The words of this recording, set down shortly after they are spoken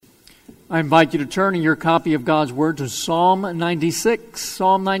I invite you to turn in your copy of God's Word to Psalm 96.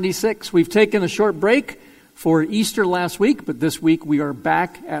 Psalm 96. We've taken a short break for Easter last week, but this week we are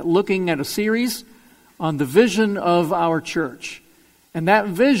back at looking at a series on the vision of our church. And that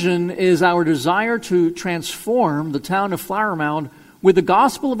vision is our desire to transform the town of Flower Mound with the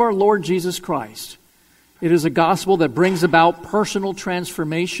gospel of our Lord Jesus Christ. It is a gospel that brings about personal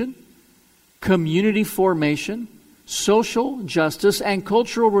transformation, community formation, social justice, and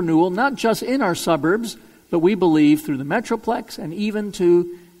cultural renewal, not just in our suburbs, but we believe through the Metroplex and even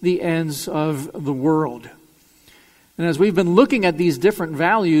to the ends of the world. And as we've been looking at these different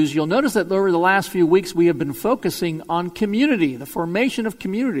values, you'll notice that over the last few weeks we have been focusing on community, the formation of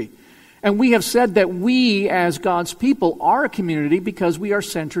community. And we have said that we as God's people are a community because we are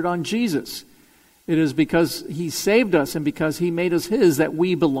centered on Jesus. It is because He saved us and because He made us His that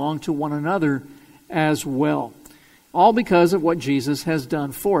we belong to one another as well. All because of what Jesus has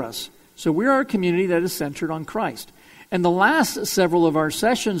done for us. So we are a community that is centered on Christ. And the last several of our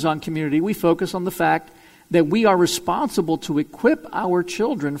sessions on community, we focus on the fact that we are responsible to equip our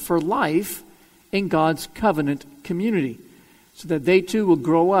children for life in God's covenant community, so that they too will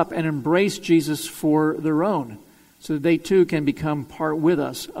grow up and embrace Jesus for their own, so that they too can become part with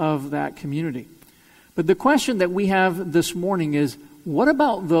us of that community. But the question that we have this morning is, what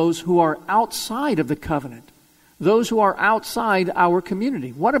about those who are outside of the covenant? Those who are outside our community.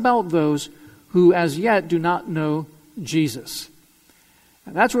 What about those who as yet do not know Jesus?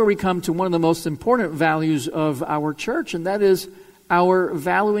 And that's where we come to one of the most important values of our church, and that is our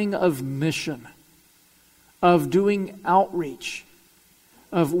valuing of mission, of doing outreach,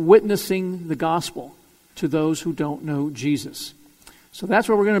 of witnessing the gospel to those who don't know Jesus. So that's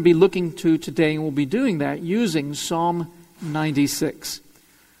what we're going to be looking to today, and we'll be doing that using Psalm 96.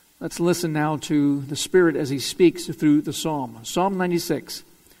 Let's listen now to the Spirit as He speaks through the Psalm. Psalm 96.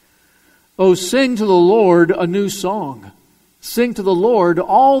 Oh, sing to the Lord a new song. Sing to the Lord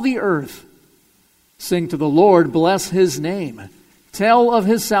all the earth. Sing to the Lord, bless His name. Tell of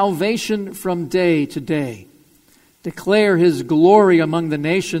His salvation from day to day. Declare His glory among the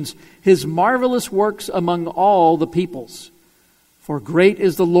nations, His marvelous works among all the peoples. For great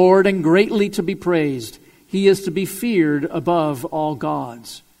is the Lord and greatly to be praised. He is to be feared above all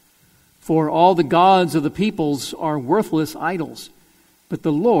gods. For all the gods of the peoples are worthless idols, but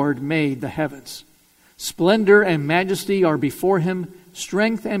the Lord made the heavens. Splendor and majesty are before Him,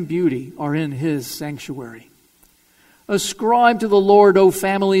 strength and beauty are in His sanctuary. Ascribe to the Lord, O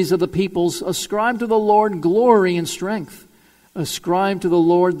families of the peoples, ascribe to the Lord glory and strength. Ascribe to the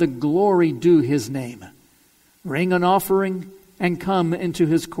Lord the glory due His name. Bring an offering and come into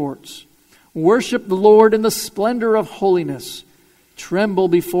His courts. Worship the Lord in the splendor of holiness. Tremble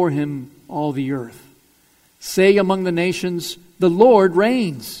before Him, all the earth. Say among the nations, the Lord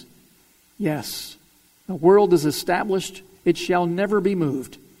reigns. Yes, the world is established, it shall never be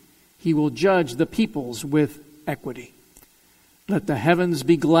moved. He will judge the peoples with equity. Let the heavens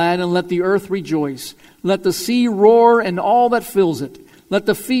be glad and let the earth rejoice. Let the sea roar and all that fills it. Let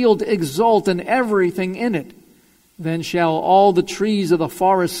the field exult and everything in it. Then shall all the trees of the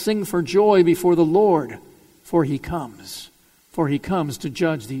forest sing for joy before the Lord, for He comes. For He comes to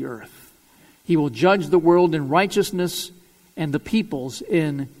judge the earth. He will judge the world in righteousness and the peoples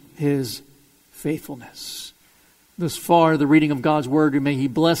in His faithfulness. Thus far, the reading of God's Word, and may He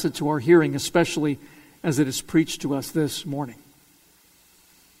bless it to our hearing, especially as it is preached to us this morning.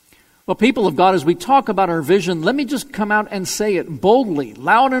 Well, people of God, as we talk about our vision, let me just come out and say it boldly,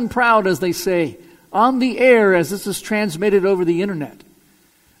 loud and proud, as they say, on the air as this is transmitted over the internet,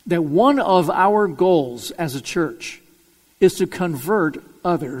 that one of our goals as a church is to convert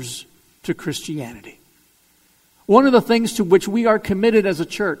others to Christianity. One of the things to which we are committed as a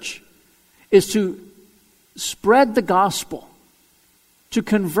church is to spread the gospel, to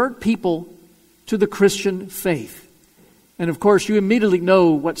convert people to the Christian faith. And of course, you immediately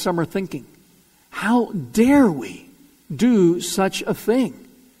know what some are thinking. How dare we do such a thing?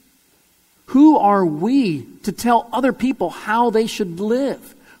 Who are we to tell other people how they should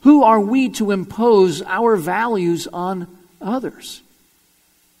live? Who are we to impose our values on others?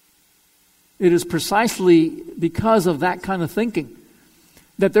 It is precisely because of that kind of thinking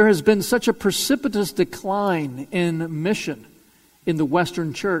that there has been such a precipitous decline in mission in the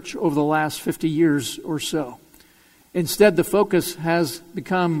Western church over the last 50 years or so. Instead, the focus has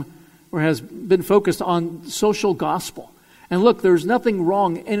become, or has been focused on social gospel. And look, there's nothing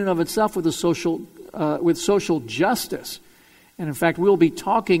wrong in and of itself with social justice. And in fact, we'll be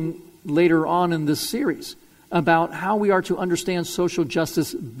talking later on in this series about how we are to understand social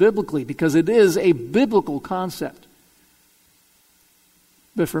justice biblically, because it is a biblical concept.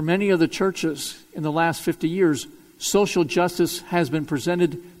 But for many of the churches in the last 50 years, social justice has been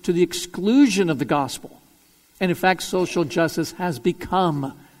presented to the exclusion of the gospel. And in fact, social justice has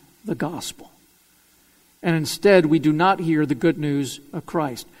become the gospel. And instead, we do not hear the good news of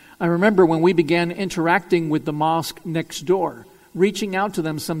Christ. I remember when we began interacting with the mosque next door, reaching out to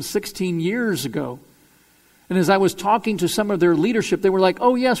them some 16 years ago. And as I was talking to some of their leadership, they were like,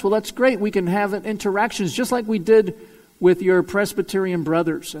 oh yes, well that's great. We can have interactions just like we did with your Presbyterian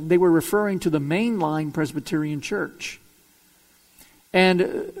brothers. And they were referring to the mainline Presbyterian church.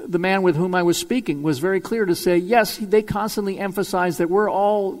 And the man with whom I was speaking was very clear to say, yes, they constantly emphasize that we're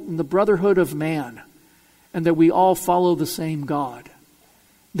all in the brotherhood of man and that we all follow the same God.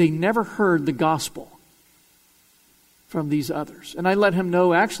 They never heard the gospel from these others. And I let him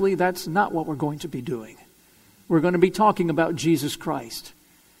know, actually, that's not what we're going to be doing. We're going to be talking about Jesus Christ.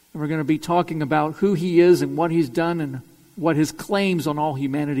 And we're going to be talking about who he is and what he's done and what his claims on all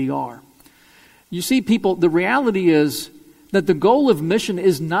humanity are. You see, people, the reality is that the goal of mission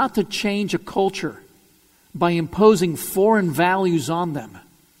is not to change a culture by imposing foreign values on them.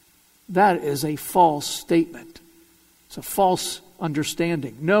 That is a false statement. It's a false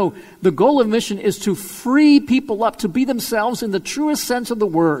understanding. No, the goal of mission is to free people up to be themselves in the truest sense of the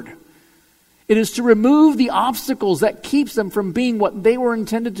word. It is to remove the obstacles that keeps them from being what they were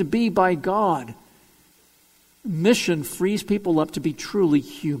intended to be by God. Mission frees people up to be truly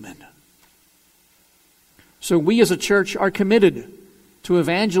human. So we as a church are committed to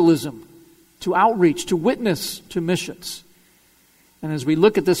evangelism, to outreach, to witness, to missions. And as we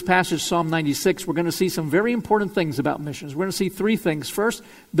look at this passage, Psalm 96, we're going to see some very important things about missions. We're going to see three things. First,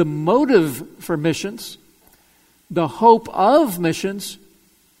 the motive for missions, the hope of missions,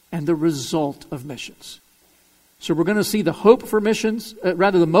 and the result of missions. So we're going to see the hope for missions,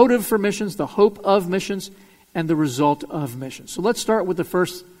 the motive for missions, the hope of missions, and the result of missions. So let's start with the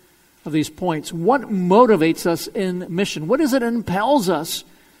first of these points. What motivates us in mission? What is it that impels us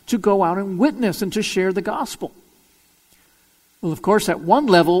to go out and witness and to share the gospel? Well, of course, at one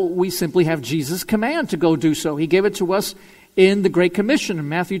level, we simply have Jesus' command to go do so. He gave it to us in the Great Commission in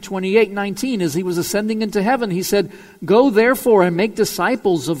Matthew 28:19. As he was ascending into heaven, he said, "Go therefore and make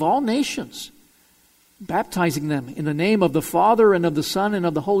disciples of all nations, baptizing them in the name of the Father and of the Son and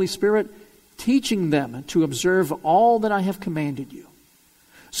of the Holy Spirit, teaching them to observe all that I have commanded you."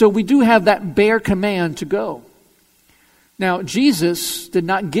 So we do have that bare command to go. Now, Jesus did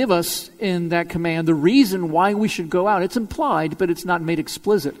not give us in that command the reason why we should go out. It's implied, but it's not made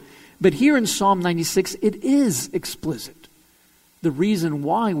explicit. But here in Psalm 96, it is explicit. The reason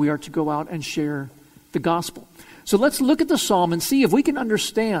why we are to go out and share the gospel. So let's look at the psalm and see if we can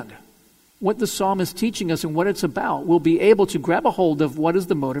understand what the psalm is teaching us and what it's about. We'll be able to grab a hold of what is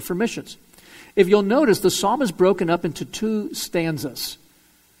the motive for missions. If you'll notice, the psalm is broken up into two stanzas.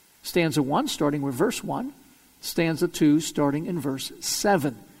 Stanza 1, starting with verse 1. Stanza 2, starting in verse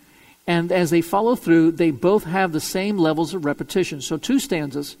 7. And as they follow through, they both have the same levels of repetition. So two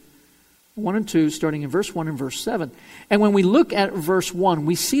stanzas, 1 and 2, starting in verse 1 and verse 7. And when we look at verse 1,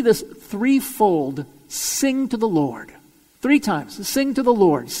 we see this threefold sing to the Lord. 3 times. Sing to the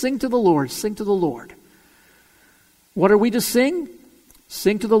Lord, sing to the Lord, sing to the Lord. What are we to sing?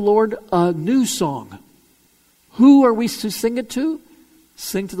 Sing to the Lord a new song. Who are we to sing it to?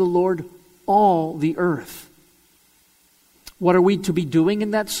 Sing to the Lord all the earth. What are we to be doing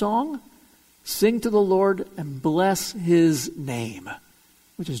in that song? Sing to the Lord and bless his name,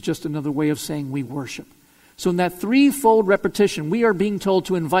 which is just another way of saying we worship. So in that threefold repetition, we are being told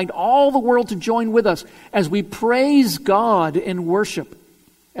to invite all the world to join with us as we praise God in worship,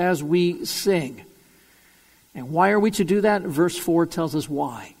 as we sing. And why are we to do that? Verse 4 tells us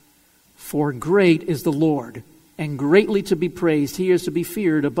why. For great is the Lord, and greatly to be praised. He is to be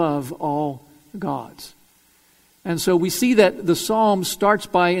feared above all gods. And so we see that the psalm starts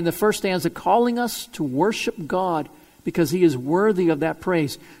by, in the first stanza, calling us to worship God because he is worthy of that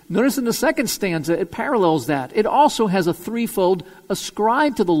praise. Notice in the second stanza, it parallels that. It also has a threefold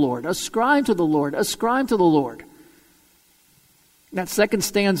ascribe to the Lord, ascribe to the Lord, ascribe to the Lord. That second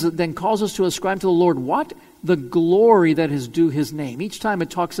stanza then calls us to ascribe to the Lord what? The glory that is due his name. Each time it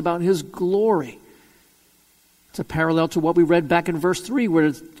talks about his glory. It's a parallel to what we read back in verse 3 where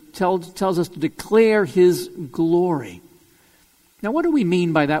it tells us to declare his glory. Now, what do we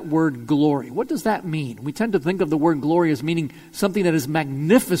mean by that word glory? What does that mean? We tend to think of the word glory as meaning something that is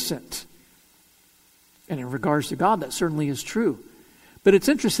magnificent. And in regards to God, that certainly is true. But it's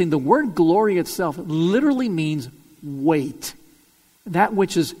interesting, the word glory itself literally means weight. That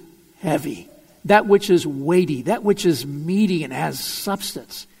which is heavy, that which is weighty, that which is meaty and has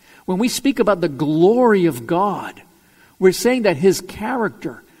substance. When we speak about the glory of God, We're saying that his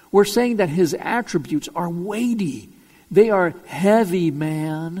character, we're saying that his attributes are weighty. They are heavy,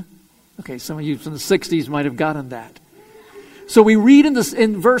 man. Okay, some of you from the 60s might have gotten that. So we read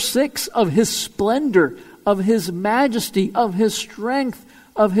in verse 6 of his splendor, of his majesty, of his strength,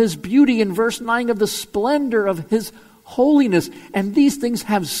 of his beauty. In verse 9 of the splendor of his holiness. And these things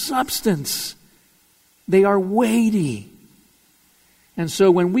have substance. They are weighty. And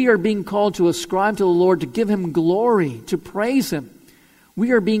so when we are being called to ascribe to the Lord, to give him glory, to praise him,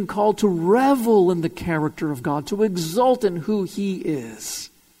 we are being called to revel in the character of God, to exult in who he is.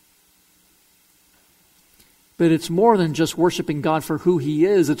 But it's more than just worshiping God for who he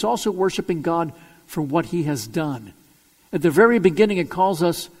is. It's also worshiping God for what he has done. At the very beginning, it calls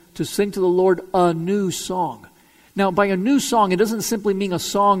us to sing to the Lord a new song. Now, by a new song, it doesn't simply mean a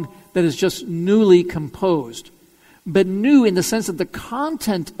song that is just newly composed, but new in the sense that the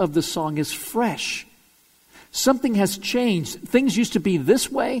content of the song is fresh. Something has changed. Things used to be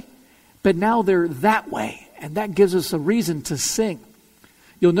this way, but now they're that way, and that gives us a reason to sing.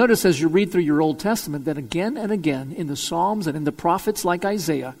 You'll notice as you read through your Old Testament that again and again in the Psalms and in the prophets like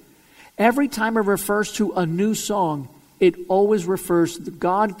Isaiah, every time it refers to a new song, it always refers to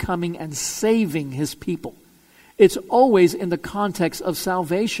God coming and saving his people. It's always in the context of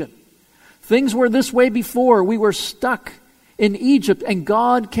salvation. Things were this way before. We were stuck in Egypt, and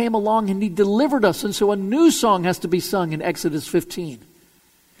God came along and he delivered us. And so a new song has to be sung in Exodus 15.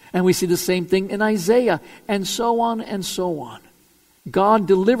 And we see the same thing in Isaiah, and so on and so on. God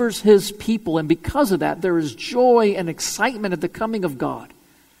delivers his people, and because of that, there is joy and excitement at the coming of God.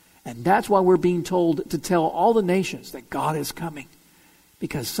 And that's why we're being told to tell all the nations that God is coming,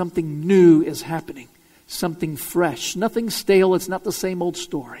 because something new is happening, something fresh, nothing stale. It's not the same old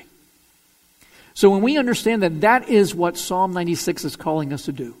story. So when we understand that that is what Psalm 96 is calling us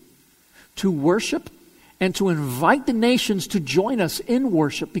to do, to worship and to invite the nations to join us in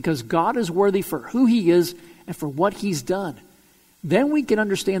worship because God is worthy for who he is and for what he's done, then we can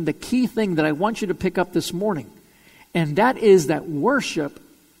understand the key thing that I want you to pick up this morning, and that is that worship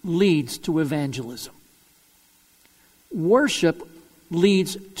leads to evangelism. Worship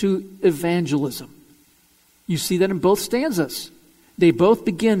leads to evangelism. You see that in both stanzas. They both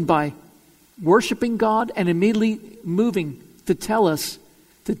begin by worshiping God and immediately moving to tell us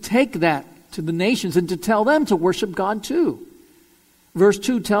to take that to the nations and to tell them to worship God too. Verse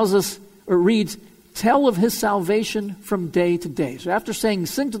 2 tells us, or reads, tell of his salvation from day to day. So after saying,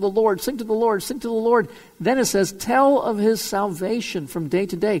 sing to the Lord, sing to the Lord, sing to the Lord, then it says, tell of his salvation from day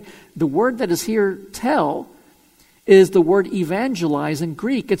to day. The word that is here, tell, is the word evangelize in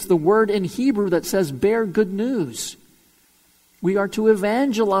Greek. It's the word in Hebrew that says bear good news. We are to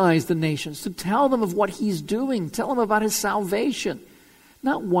evangelize the nations, to tell them of what he's doing, tell them about his salvation.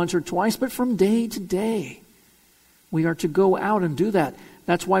 Not once or twice, but from day to day. We are to go out and do that.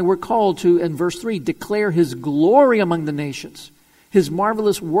 That's why we're called to, in verse 3, declare his glory among the nations, his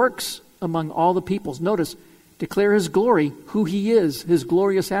marvelous works among all the peoples. Notice, declare his glory, who he is, his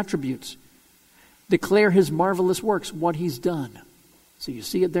glorious attributes. Declare his marvelous works, what he's done. So you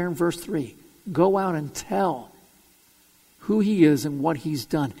see it there in verse 3. Go out and tell who he is and what he's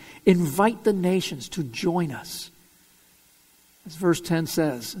done. Invite the nations to join us. As verse 10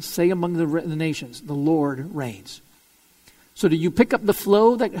 says, say among the nations, the Lord reigns. So do you pick up the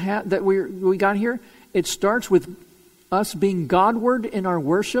flow that we got here? It starts with us being Godward in our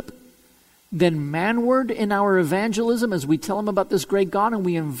worship, then manward in our evangelism as we tell them about this great God, and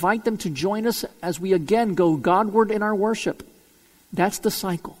we invite them to join us as we again go Godward in our worship. That's the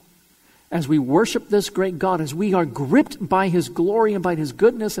cycle. As we worship this great God, as we are gripped by his glory and by his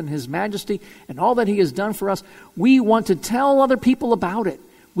goodness and his majesty and all that he has done for us, we want to tell other people about it.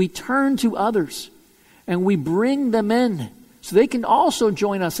 We turn to others and we bring them in so they can also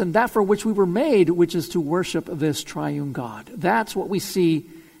join us in that for which we were made, which is to worship this triune God. That's what we see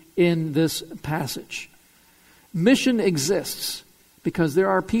in this passage. Mission exists because there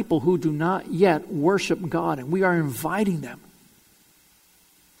are people who do not yet worship God, and we are inviting them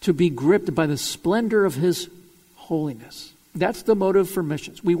to be gripped by the splendor of his holiness. That's the motive for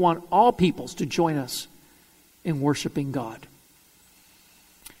missions. We want all peoples to join us in worshiping God.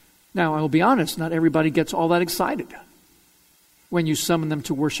 Now, I will be honest, not everybody gets all that excited when you summon them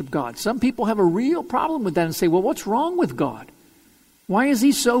to worship God. Some people have a real problem with that and say, well, what's wrong with God? Why is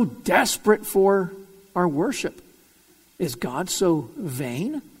he so desperate for our worship? Is God so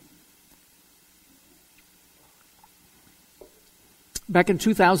vain? Back in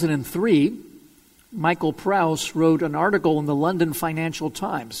 2003, Michael Prowse wrote an article in the London Financial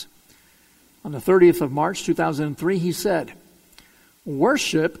Times. On the 30th of March, 2003, he said,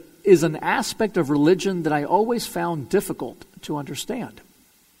 worship is an aspect of religion that I always found difficult to understand.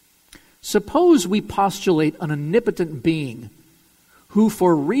 Suppose we postulate an omnipotent being who,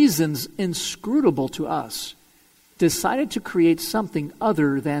 for reasons inscrutable to us, decided to create something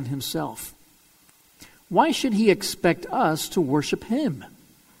other than himself. Why should he expect us to worship him?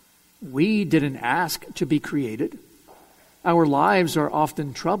 We didn't ask to be created. Our lives are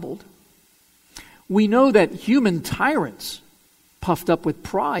often troubled. We know that human tyrants, puffed up with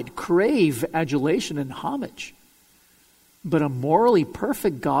pride, crave adulation and homage. But a morally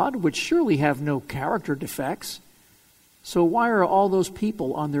perfect God would surely have no character defects. So why are all those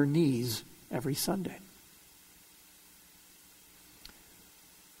people on their knees every Sunday?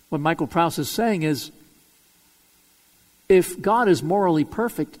 What Michael Prowse is saying is, if God is morally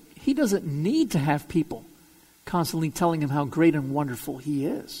perfect, he doesn't need to have people constantly telling him how great and wonderful he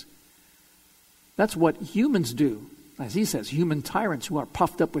is. That's what humans do. As he says, human tyrants who are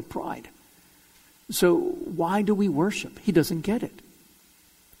puffed up with pride. So why do we worship? He doesn't get it.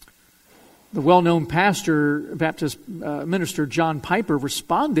 The well-known Baptist minister John Piper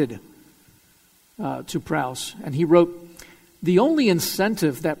responded to Prowse, and he wrote, "The only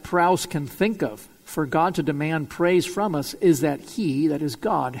incentive that Prowse can think of for God to demand praise from us is that he, that is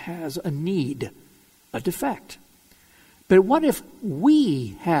God, has a need, a defect. But what if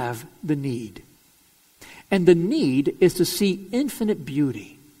we have the need? And the need is to see infinite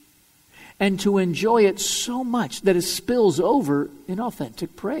beauty and to enjoy it so much that it spills over in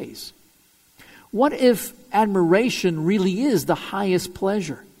authentic praise. What if admiration really is the highest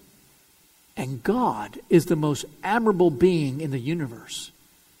pleasure and God is the most admirable being in the universe?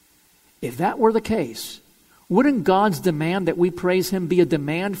 If that were the case, wouldn't God's demand that we praise him be a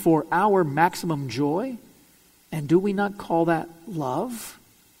demand for our maximum joy? And do we not call that love?"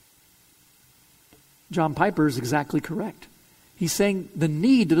 John Piper is exactly correct. He's saying the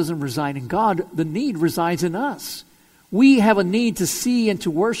need doesn't reside in God, the need resides in us. We have a need to see and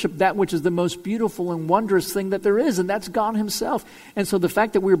to worship that which is the most beautiful and wondrous thing that there is, and that's God himself. And so the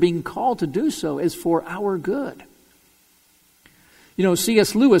fact that we're being called to do so is for our good. You know,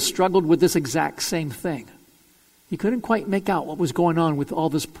 C.S. Lewis struggled with this exact same thing. He couldn't quite make out what was going on with all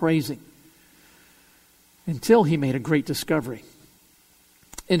this praising until he made a great discovery.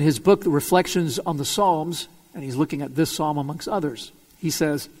 In his book, The Reflections on the Psalms, and he's looking at this psalm amongst others, he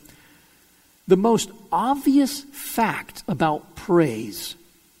says, "The most obvious fact about praise,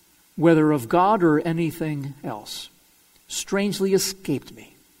 whether of God or anything else, strangely escaped me.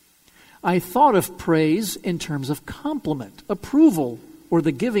 I thought of praise in terms of compliment, approval, or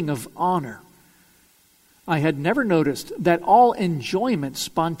the giving of honor. I had never noticed that all enjoyment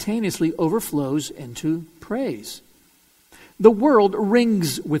spontaneously overflows into praise. The world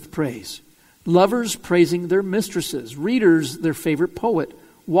rings with praise. Lovers praising their mistresses, readers their favorite poet,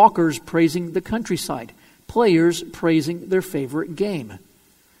 walkers praising the countryside, players praising their favorite game.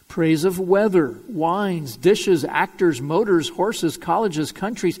 Praise of weather, wines, dishes, actors, motors, horses, colleges,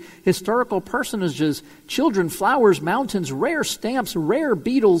 countries, historical personages, children, flowers, mountains, rare stamps, rare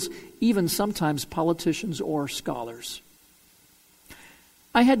beetles, even sometimes politicians or scholars.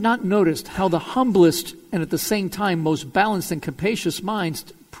 I had not noticed how the humblest and at the same time most balanced and capacious minds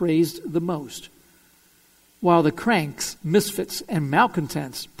praised the most, while the cranks, misfits, and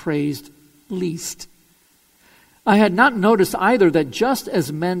malcontents praised least. I had not noticed either that just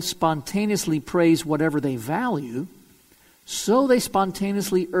as men spontaneously praise whatever they value, so they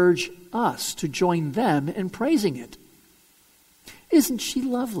spontaneously urge us to join them in praising it. Isn't she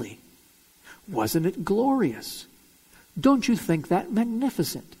lovely? Wasn't it glorious? Don't you think that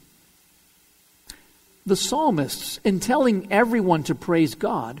magnificent? The psalmists, in telling everyone to praise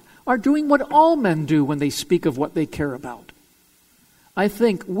God, are doing what all men do when they speak of what they care about. I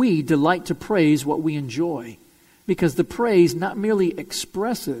think we delight to praise what we enjoy, because the praise not merely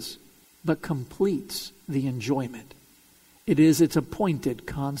expresses, but completes the enjoyment. It is its appointed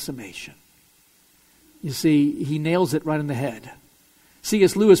consummation. You see, he nails it right in the head.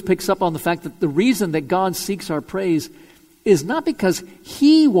 C.S. Lewis picks up on the fact that the reason that God seeks our praise is not because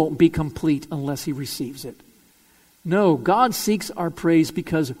he won't be complete unless he receives it. No, God seeks our praise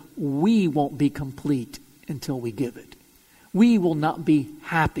because we won't be complete until we give it. We will not be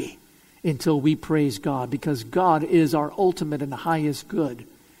happy until we praise God, because God is our ultimate and highest good,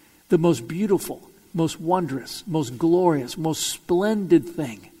 the most beautiful, most wondrous, most glorious, most splendid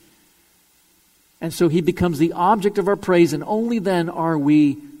thing. And so he becomes the object of our praise, and only then are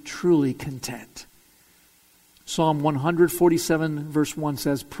we truly content. Psalm 147 verse 1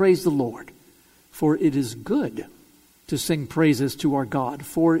 says, "Praise the Lord, for it is good to sing praises to our God,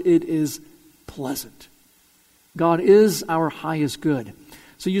 for it is pleasant." God is our highest good.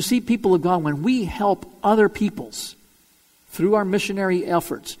 So you see, people of God, when we help other peoples through our missionary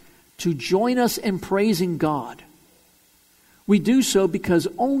efforts to join us in praising God, we do so because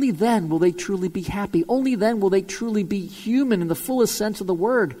only then will they truly be happy. Only then will they truly be human in the fullest sense of the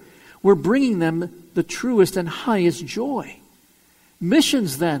word. We're bringing them the truest and highest joy.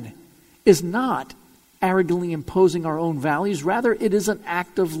 Missions, then, is not arrogantly imposing our own values. Rather, it is an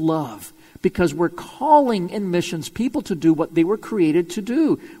act of love, because we're calling in missions people to do what they were created to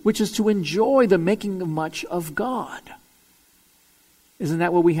do, which is to enjoy the making much of God. Isn't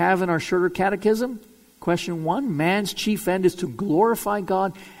that what we have in our shorter catechism? Question 1, man's chief end is to glorify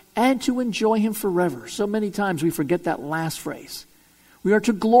God and to enjoy Him forever. So many times we forget that last phrase. We are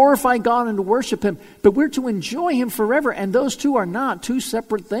to glorify God and to worship Him, but we're to enjoy Him forever, and those two are not two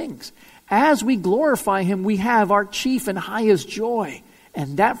separate things. As we glorify Him, we have our chief and highest joy,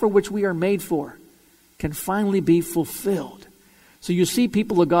 and that for which we are made for can finally be fulfilled. So you see,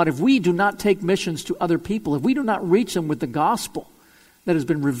 people of God, if we do not take missions to other people, if we do not reach them with the gospel that has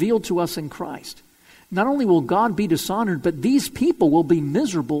been revealed to us in Christ, not only will God be dishonored, but these people will be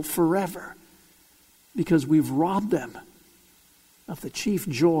miserable forever because we've robbed them of the chief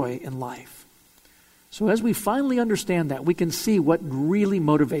joy in life. So as we finally understand that, we can see what really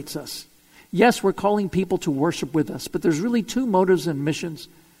motivates us. Yes, we're calling people to worship with us, but there's really two motives in missions,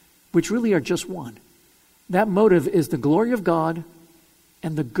 which really are just one. That motive is the glory of God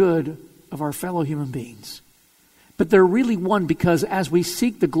and the good of our fellow human beings. But they're really one because as we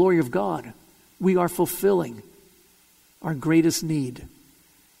seek the glory of God, we are fulfilling our greatest need,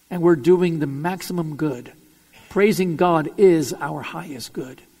 and we're doing the maximum good. Praising God is our highest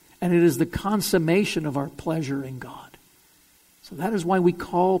good, and it is the consummation of our pleasure in God. So that is why we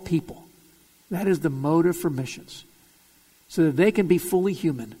call people. That is the motive for missions, so that they can be fully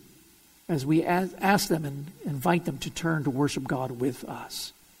human as we ask them and invite them to turn to worship God with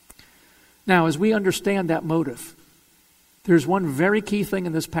us. Now, as we understand that motive, there's one very key thing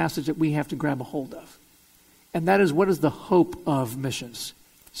in this passage that we have to grab a hold of, and that is, what is the hope of missions?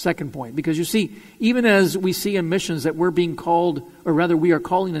 Second point, because you see, even as we see in missions that we're being called, or rather we are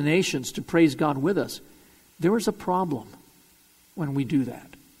calling the nations to praise God with us, there is a problem when we do that.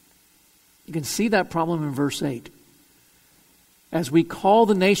 You can see that problem in verse 8. As we call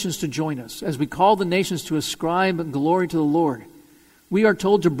the nations to join us, as we call the nations to ascribe glory to the Lord, we are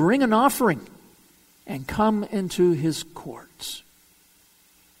told to bring an offering and come into His courts.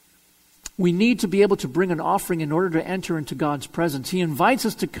 We need to be able to bring an offering in order to enter into God's presence. He invites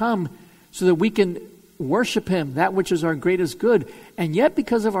us to come so that we can worship Him, that which is our greatest good. And yet,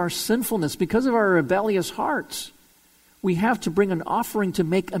 because of our sinfulness, because of our rebellious hearts, we have to bring an offering to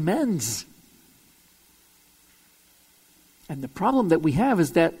make amends. And the problem that we have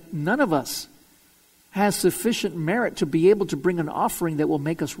is that none of us has sufficient merit to be able to bring an offering that will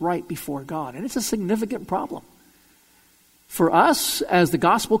make us right before God. And it's a significant problem. For us, as the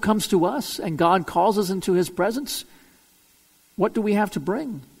gospel comes to us and God calls us into His presence, what do we have to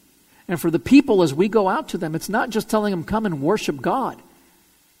bring? And for the people, as we go out to them, it's not just telling them, come and worship God.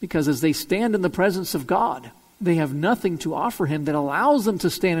 Because as they stand in the presence of God, they have nothing to offer Him that allows them to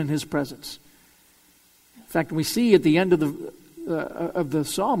stand in His presence. In fact, we see at the end of the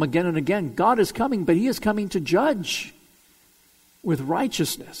psalm again and again, God is coming, but He is coming to judge with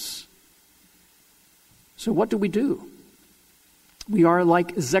righteousness. So what do? We are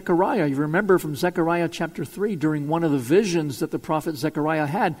like Zechariah. You remember from Zechariah chapter 3, during one of the visions that the prophet Zechariah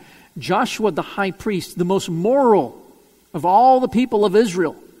had, Joshua the high priest, the most moral of all the people of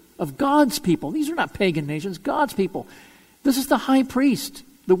Israel, of God's people. These are not pagan nations, God's people. This is the high priest,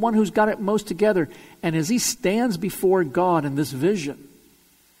 the one who's got it most together. And as he stands before God in this vision,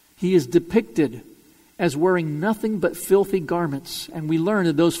 he is depicted as wearing nothing but filthy garments. And we learn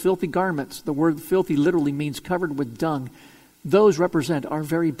that those filthy garments, the word filthy literally means covered with dung, those represent our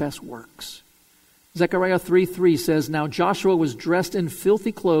very best works. Zechariah 3:3 says, Now Joshua was dressed in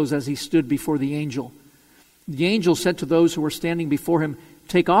filthy clothes as he stood before the angel. The angel said to those who were standing before him,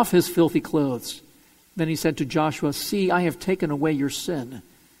 Take off his filthy clothes. Then he said to Joshua, See, I have taken away your sin,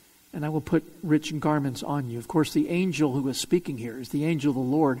 and I will put rich garments on you. Of course, the angel who is speaking here is the angel of the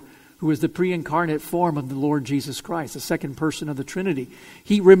Lord, who is the pre-incarnate form of the Lord Jesus Christ, the second person of the Trinity.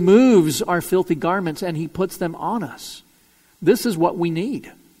 He removes our filthy garments and He puts them on us. This is what we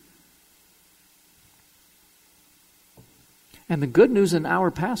need. And the good news in our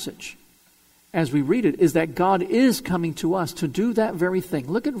passage, as we read it, is that God is coming to us to do that very thing.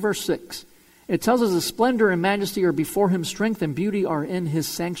 Look at verse 6. It tells us the splendor and majesty are before Him, strength and beauty are in His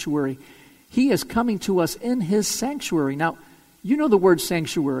sanctuary. He is coming to us in His sanctuary. Now, you know the word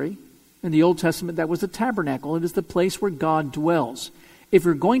sanctuary. In the Old Testament, that was the tabernacle. It is the place where God dwells. If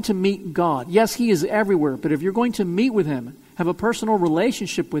you're going to meet God, yes, He is everywhere, but if you're going to meet with Him, have a personal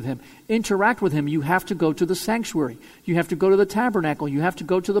relationship with Him, interact with Him, you have to go to the sanctuary. You have to go to the tabernacle. You have to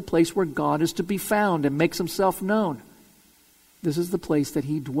go to the place where God is to be found and makes Himself known. This is the place that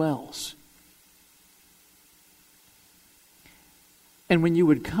He dwells. And when you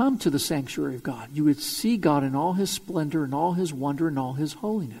would come to the sanctuary of God, you would see God in all His splendor and all His wonder and all His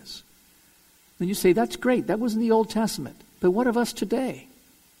holiness. Then you say, that's great. That was in the Old Testament. But what of us today?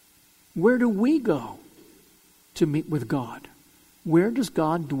 Where do we go to meet with God? Where does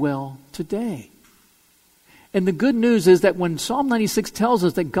God dwell today? And the good news is that when Psalm 96 tells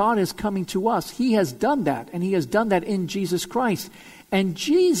us that God is coming to us, He has done that, and He has done that in Jesus Christ. And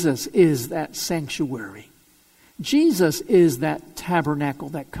Jesus is that sanctuary. Jesus is that tabernacle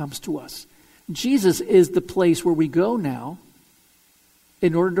that comes to us. Jesus is the place where we go now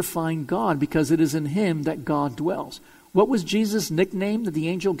in order to find God, because it is in Him that God dwells. What was Jesus' nickname that the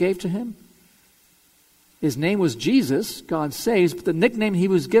angel gave to Him? His name was Jesus, God saves, but the nickname He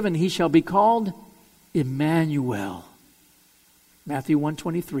was given, He shall be called Emmanuel. Matthew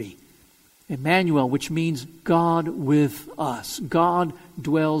 1:23. Emmanuel, which means God with us. God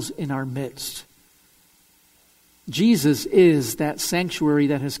dwells in our midst. Jesus is that sanctuary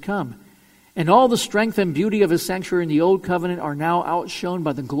that has come. And all the strength and beauty of His sanctuary in the Old Covenant are now outshone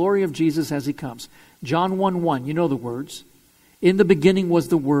by the glory of Jesus as He comes. John 1:1, you know the words. In the beginning was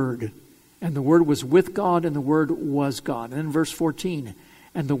the Word, and the Word was with God, and the Word was God. And then verse 14,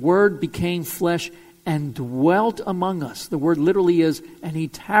 and the Word became flesh and dwelt among us. The word literally is, and He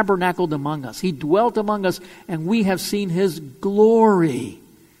tabernacled among us. He dwelt among us, and we have seen His glory.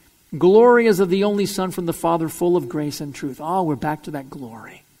 Glory as of the only Son from the Father, full of grace and truth. Oh, we're back to that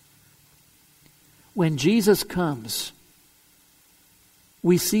glory. When Jesus comes,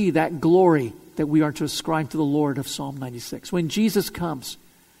 we see that glory that we are to ascribe to the Lord of Psalm 96. When Jesus comes,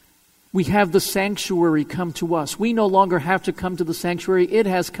 we have the sanctuary come to us. We no longer have to come to the sanctuary. It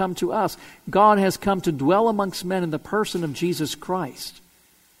has come to us. God has come to dwell amongst men in the person of Jesus Christ.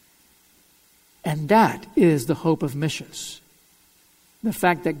 And that is the hope of missions. The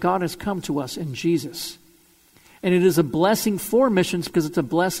fact that God has come to us in Jesus. And it is a blessing for missions because it's a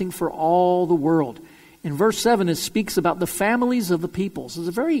blessing for all the world. In verse 7, it speaks about the families of the peoples. It's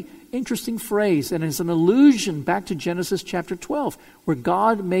a very interesting phrase, and it's an allusion back to Genesis chapter 12, where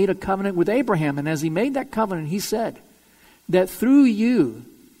God made a covenant with Abraham. And as He made that covenant, He said that through you,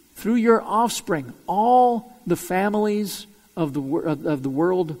 through your offspring, all the families of the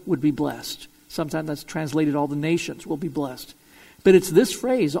world would be blessed. Sometimes that's translated, all the nations will be blessed. But it's this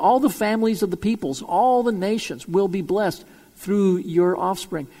phrase, all the families of the peoples, all the nations will be blessed through your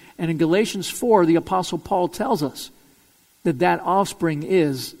offspring. And in Galatians 4, the Apostle Paul tells us that that offspring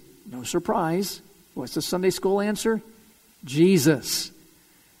is, no surprise, what's the Sunday school answer? Jesus.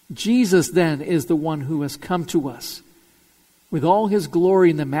 Jesus then is the one who has come to us with all His glory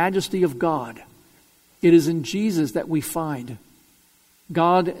and the majesty of God. It is in Jesus that we find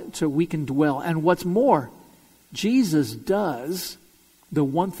God so we can dwell. And what's more, Jesus does the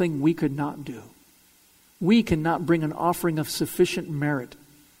one thing we could not do. We cannot bring an offering of sufficient merit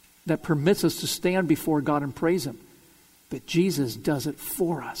that permits us to stand before God and praise Him. But Jesus does it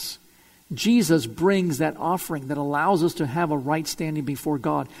for us. Jesus brings that offering that allows us to have a right standing before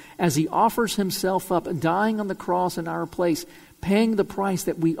God as He offers Himself up, dying on the cross in our place, paying the price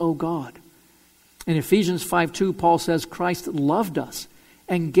that we owe God. In Ephesians 5:2, Paul says, Christ loved us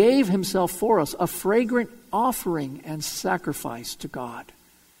and gave Himself for us, a fragrant offering and sacrifice to God.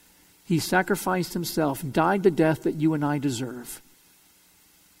 He sacrificed Himself, died the death that you and I deserve,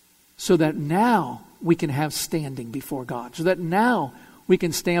 so that now we can have standing before God, so that now we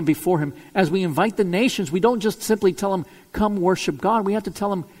can stand before Him. As we invite the nations, we don't just simply tell them, come worship God. We have to tell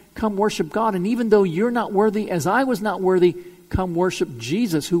them, come worship God. And even though you're not worthy, as I was not worthy, come worship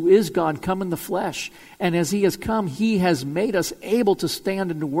Jesus, who is God, come in the flesh. And as He has come, He has made us able to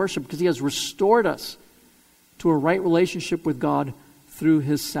stand and to worship because He has restored us to a right relationship with God through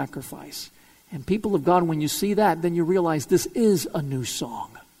His sacrifice. And people of God, when you see that, then you realize this is a new song.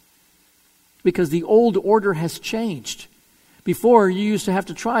 Because the old order has changed. Before, you used to have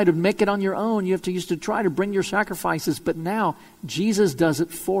to try to make it on your own. You used to try to bring your sacrifices. But now, Jesus does it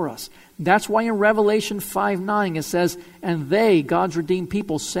for us. That's why in Revelation 5:9 it says, and they, God's redeemed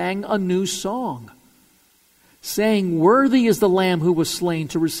people, sang a new song, saying, worthy is the Lamb who was slain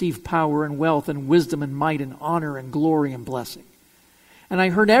to receive power and wealth and wisdom and might and honor and glory and blessing. And I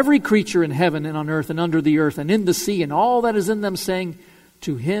heard every creature in heaven and on earth and under the earth and in the sea and all that is in them saying,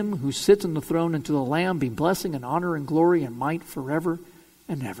 to Him who sits on the throne and to the Lamb be blessing and honor and glory and might forever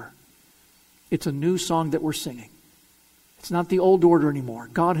and ever. It's a new song that we're singing. It's not the old order anymore.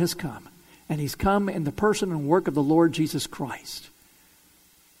 God has come, and he's come in the person and work of the Lord Jesus Christ.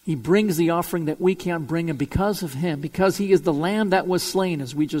 He brings the offering that we can't bring, and because of him, because he is the Lamb that was slain,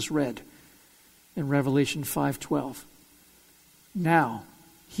 as we just read in Revelation 5:12, now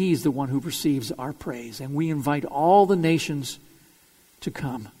he's the one who receives our praise, and we invite all the nations to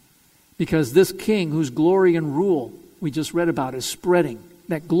come, because this king whose glory and rule we just read about is spreading.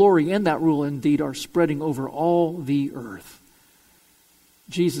 That glory and that rule indeed are spreading over all the earth.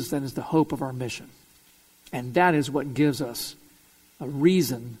 Jesus then is the hope of our mission, and that is what gives us a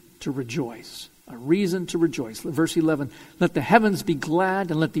reason to rejoice. A reason to rejoice. Verse 11, let the heavens be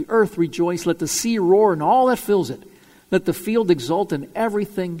glad and let the earth rejoice. Let the sea roar and all that fills it. Let the field exult and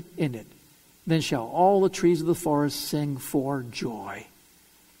everything in it. Then shall all the trees of the forest sing for joy.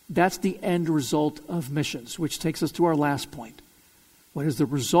 That's the end result of missions, which takes us to our last point. What is the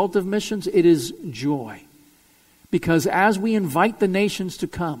result of missions? It is joy. Because as we invite the nations to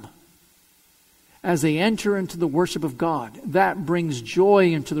come, as they enter into the worship of God, that brings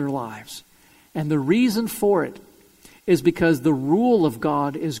joy into their lives. And the reason for it is because the rule of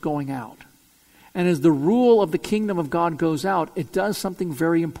God is going out. And as the rule of the kingdom of God goes out, it does something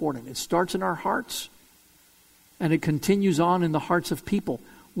very important. It starts in our hearts, and it continues on in the hearts of people.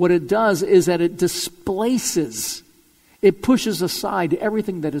 What it does is that it displaces, it pushes aside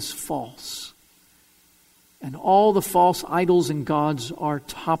everything that is false. And all the false idols and gods are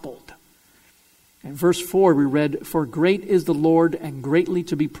toppled. In verse 4 we read, for great is the Lord and greatly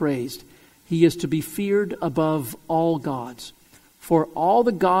to be praised. He is to be feared above all gods. For all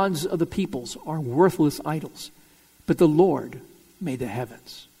the gods of the peoples are worthless idols, but the Lord made the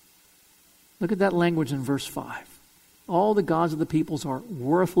heavens. Look at that language in verse 5. All the gods of the peoples are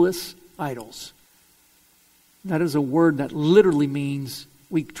worthless idols. That is a word that literally means,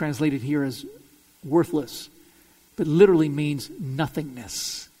 we translate it here as worthless, but literally means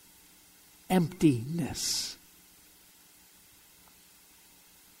nothingness, emptiness.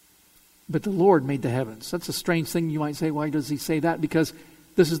 But the Lord made the heavens. That's a strange thing. You might say, why does he say that? Because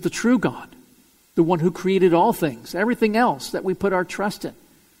this is the true God, the one who created all things. Everything else that we put our trust in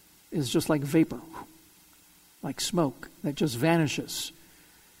is just like vapor, like smoke that just vanishes.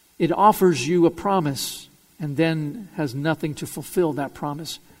 It offers you a promise and then has nothing to fulfill that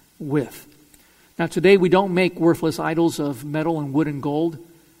promise with. Now today we don't make worthless idols of metal and wood and gold,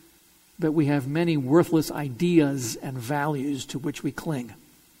 but we have many worthless ideas and values to which we cling.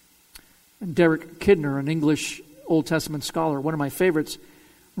 And Derek Kidner, an English Old Testament scholar, one of my favorites,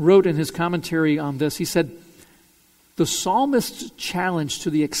 wrote in his commentary on this, he said, the psalmist's challenge to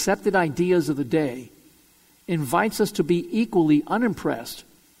the accepted ideas of the day invites us to be equally unimpressed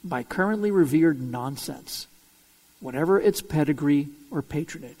by currently revered nonsense, whatever its pedigree or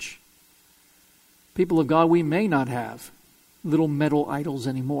patronage. People of God, we may not have little metal idols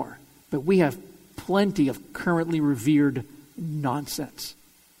anymore, but we have plenty of currently revered nonsense.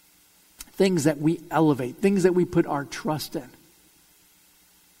 Things that we elevate, things that we put our trust in.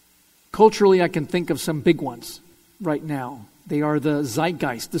 Culturally, I can think of some big ones right now. They are the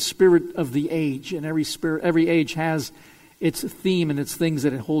zeitgeist, the spirit of the age, and every age has its theme and its things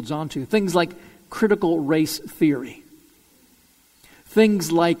that it holds on to. Things like critical race theory.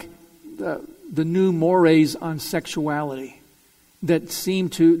 Things like the new mores on sexuality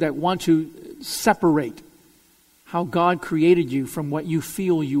that want to separate how God created you from what you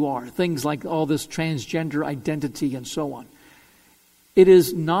feel you are. Things like all this transgender identity and so on. It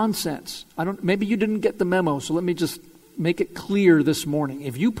is nonsense. Maybe you didn't get the memo, so let me just make it clear this morning.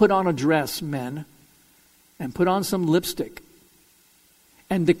 If you put on a dress, men, and put on some lipstick,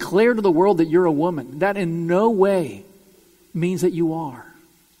 and declare to the world that you're a woman, that in no way means that you are.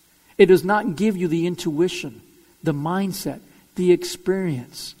 It does not give you the intuition, the mindset, the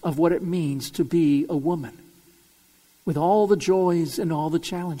experience of what it means to be a woman, with all the joys and all the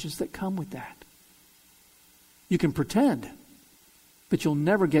challenges that come with that. You can pretend, but you'll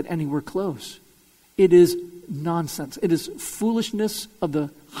never get anywhere close. It is nonsense. It is foolishness of the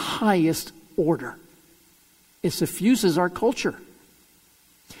highest order. It suffuses our culture.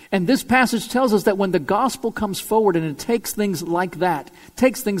 And this passage tells us that when the gospel comes forward and it takes things like that,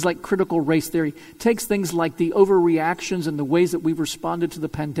 takes things like critical race theory, takes things like the overreactions and the ways that we've responded to the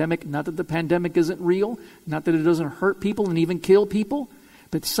pandemic, not that the pandemic isn't real, not that it doesn't hurt people and even kill people,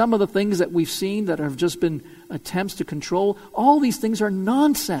 but some of the things that we've seen that have just been attempts to control, all these things are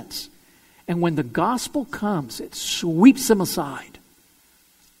nonsense. And when the gospel comes, it sweeps them aside.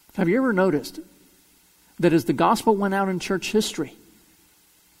 Have you ever noticed that as the gospel went out in church history,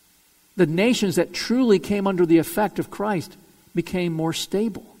 the nations that truly came under the effect of Christ became more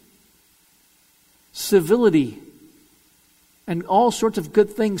stable. Civility And all sorts of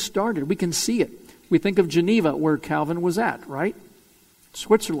good things started. We can see it. We think of Geneva, where Calvin was at, right?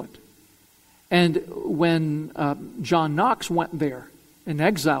 Switzerland. And when John Knox went there in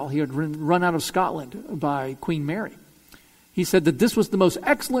exile, he had run out of Scotland by Queen Mary. He said that this was the most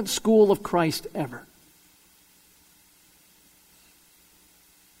excellent school of Christ ever.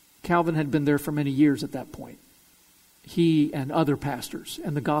 Calvin had been there for many years at that point. He and other pastors,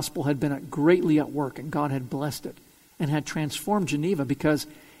 and the gospel had been greatly at work, and God had blessed it and had transformed Geneva, because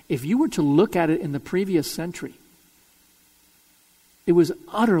if you were to look at it in the previous century, it was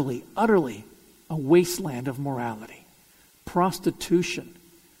utterly, utterly a wasteland of morality. Prostitution,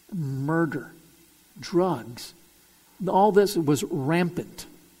 murder, drugs, all this was rampant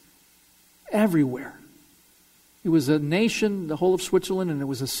everywhere. It was a nation, the whole of Switzerland, and it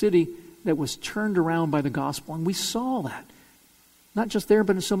was a city that was turned around by the gospel. And we saw that. Not just there,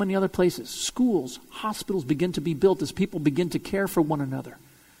 but in so many other places. Schools, hospitals begin to be built as people begin to care for one another.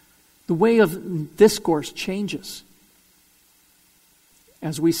 The way of discourse changes.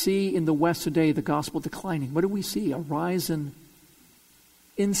 As we see in the West today, the gospel declining, what do we see? A rise in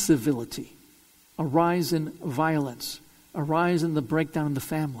incivility, a rise in violence, a rise in the breakdown in the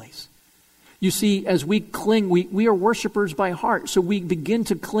families. You see, as we cling, we are worshipers by heart, so we begin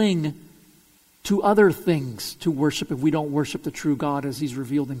to cling to other things to worship if we don't worship the true God as He's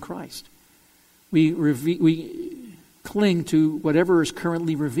revealed in Christ. We cling to whatever is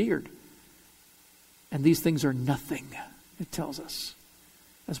currently revered. And these things are nothing, it tells us.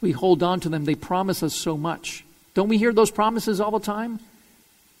 As we hold on to them, they promise us so much. Don't we hear those promises all the time?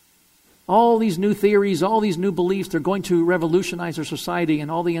 All these new theories, all these new beliefs, they're going to revolutionize our society,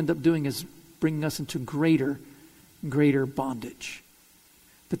 and all they end up doing is bringing us into greater bondage.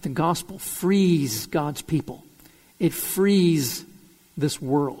 But the gospel frees God's people. It frees this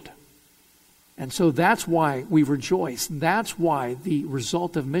world. And so that's why we rejoice. That's why the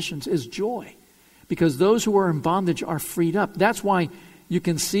result of missions is joy. Because those who are in bondage are freed up. That's why you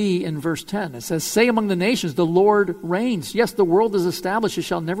can see in verse 10, it says, "Say among the nations, the Lord reigns. Yes, the world is established. It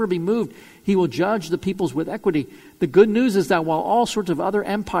shall never be moved. He will judge the peoples with equity." The good news is that while all sorts of other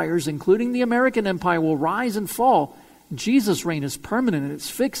empires, including the American empire, will rise and fall, Jesus' reign is permanent, and it's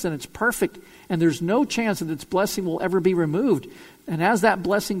fixed, and it's perfect, and there's no chance that its blessing will ever be removed. And as that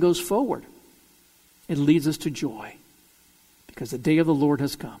blessing goes forward, it leads us to joy, because the day of the Lord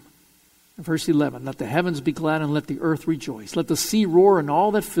has come. Verse 11, "Let the heavens be glad and let the earth rejoice. Let the sea roar and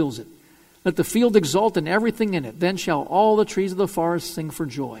all that fills it. Let the field exult and everything in it. Then shall all the trees of the forest sing for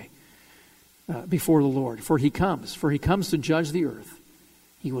joy before the Lord. For He comes to judge the earth.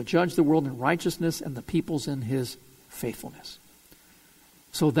 He will judge the world in righteousness and the peoples in His faithfulness."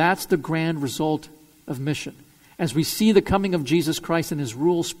 So that's the grand result of mission. As we see the coming of Jesus Christ and His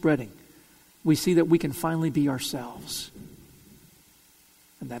rule spreading, we see that we can finally be ourselves.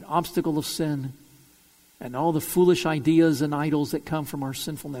 And that obstacle of sin and all the foolish ideas and idols that come from our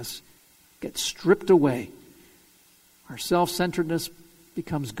sinfulness get stripped away. Our self-centeredness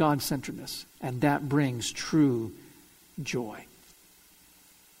becomes God-centeredness, and that brings true joy.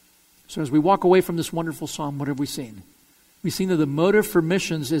 So as we walk away from this wonderful psalm, what have we seen? We've seen that the motive for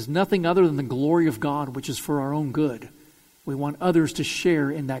missions is nothing other than the glory of God, which is for our own good. We want others to share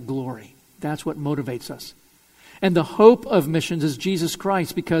in that glory. That's what motivates us. And the hope of missions is Jesus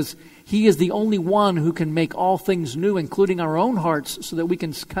Christ, because He is the only one who can make all things new, including our own hearts, so that we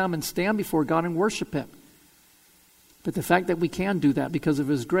can come and stand before God and worship Him. But the fact that we can do that because of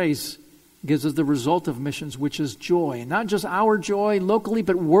His grace gives us the result of missions, which is joy. And not just our joy locally,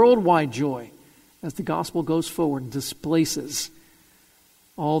 but worldwide joy, as the gospel goes forward and displaces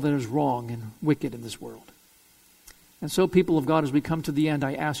all that is wrong and wicked in this world. And so, people of God, as we come to the end,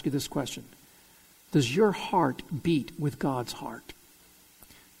 I ask you this question. Does your heart beat with God's heart?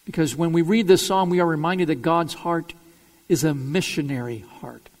 Because when we read this psalm, we are reminded that God's heart is a missionary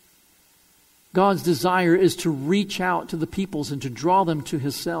heart. God's desire is to reach out to the peoples and to draw them to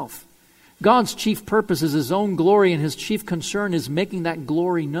Himself. God's chief purpose is His own glory, and His chief concern is making that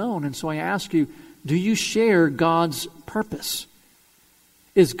glory known. And so I ask you, do you share God's purpose?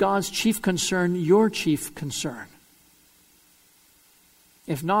 Is God's chief concern your chief concern?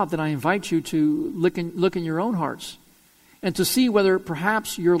 If not, then I invite you to look in your own hearts and to see whether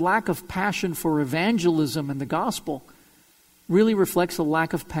perhaps your lack of passion for evangelism and the gospel really reflects a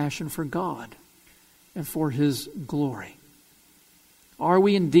lack of passion for God and for His glory. Are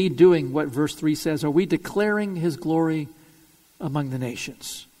we indeed doing what verse 3 says? Are we declaring His glory among the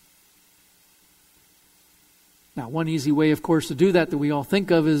nations? Now, one easy way, of course, to do that we all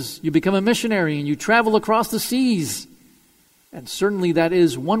think of is you become a missionary and you travel across the seas. And certainly that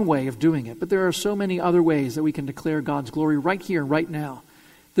is one way of doing it. But there are so many other ways that we can declare God's glory right here, right now.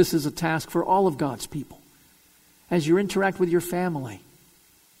 This is a task for all of God's people. As you interact with your family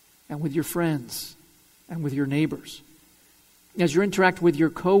and with your friends and with your neighbors, as you interact with your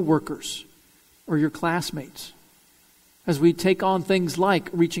co-workers or your classmates, as we take on things like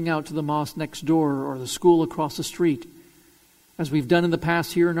reaching out to the mosque next door or the school across the street, as we've done in the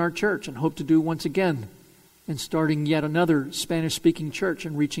past here in our church and hope to do once again in starting yet another Spanish-speaking church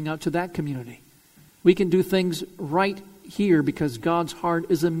and reaching out to that community. We can do things right here because God's heart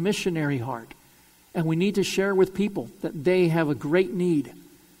is a missionary heart. And we need to share with people that they have a great need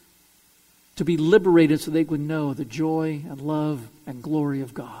to be liberated so they would know the joy and love and glory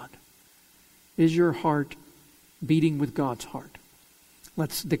of God. Is your heart beating with God's heart?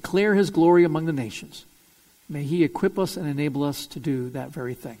 Let's declare His glory among the nations. May He equip us and enable us to do that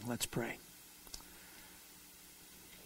very thing. Let's pray.